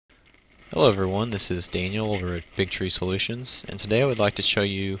Hello everyone, this is Daniel over at Big Tree Solutions, and today I would like to show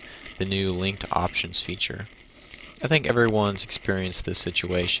you the new linked options feature. I think everyone's experienced this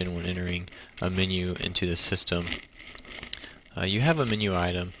situation when entering a menu into the system. You have a menu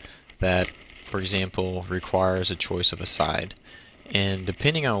item that, for example, requires a choice of a side, and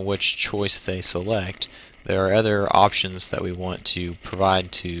depending on which choice they select, there are other options that we want to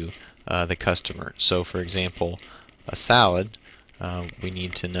provide to the customer. So for example, a salad, we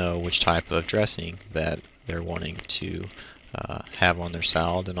need to know which type of dressing that they're wanting to have on their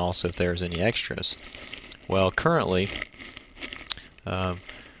salad, and also if there's any extras. Well, currently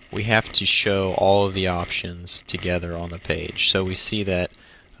we have to show all of the options together on the page. So we see that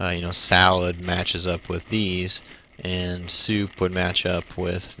salad matches up with these, and soup would match up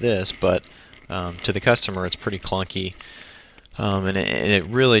with this, but to the customer it's pretty clunky. And it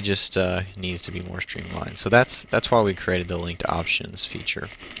really just needs to be more streamlined. So that's why we created the linked options feature.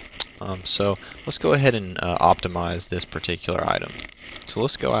 So let's go ahead and optimize this particular item. So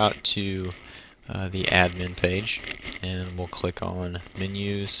let's go out to the admin page, and we'll click on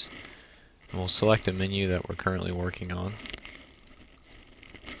menus, and we'll select the menu that we're currently working on,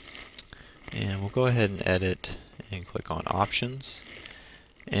 and we'll go ahead and edit and click on options.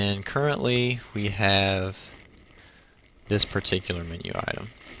 And currently we have this particular menu item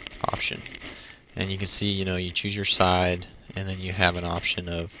option, and you can see you choose your side, and then you have an option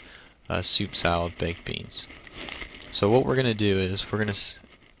of soup, salad, baked beans. So what we're going to do is we're going to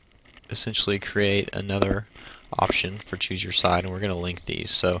essentially create another option for choose your side, and we're going to link these.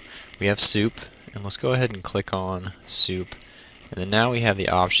 So we have soup, and let's go ahead and click on soup, and then now we have the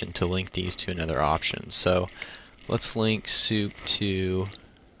option to link these to another option. So let's link soup to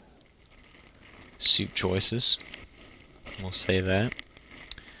soup choices. We'll save that.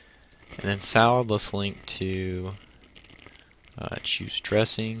 And then salad, let's link to choose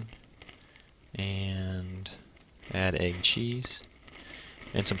dressing and add egg cheese.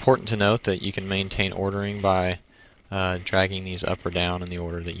 And it's important to note that you can maintain ordering by dragging these up or down in the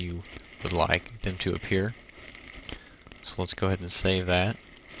order that you would like them to appear. So let's go ahead and save that.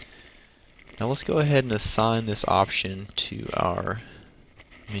 Now let's go ahead and assign this option to our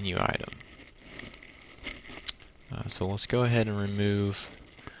menu item. So let's go ahead and remove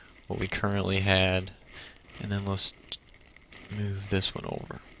what we currently had, and then let's move this one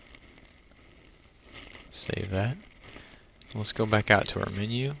over. Save that. Let's go back out to our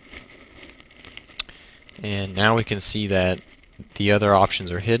menu, and now we can see that the other options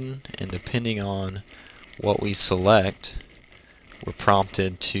are hidden, and depending on what we select, we're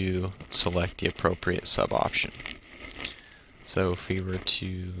prompted to select the appropriate sub option. So if we were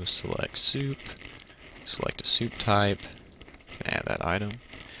to select soup, select a soup type, and add that item,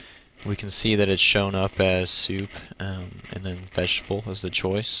 we can see that it's shown up as soup, and then vegetable as the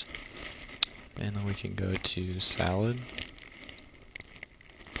choice. And then we can go to salad,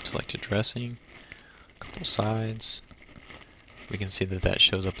 select a dressing, a couple sides. We can see that that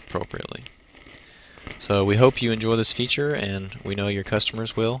shows up appropriately. So we hope you enjoy this feature, and we know your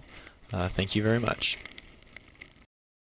customers will. Thank you very much.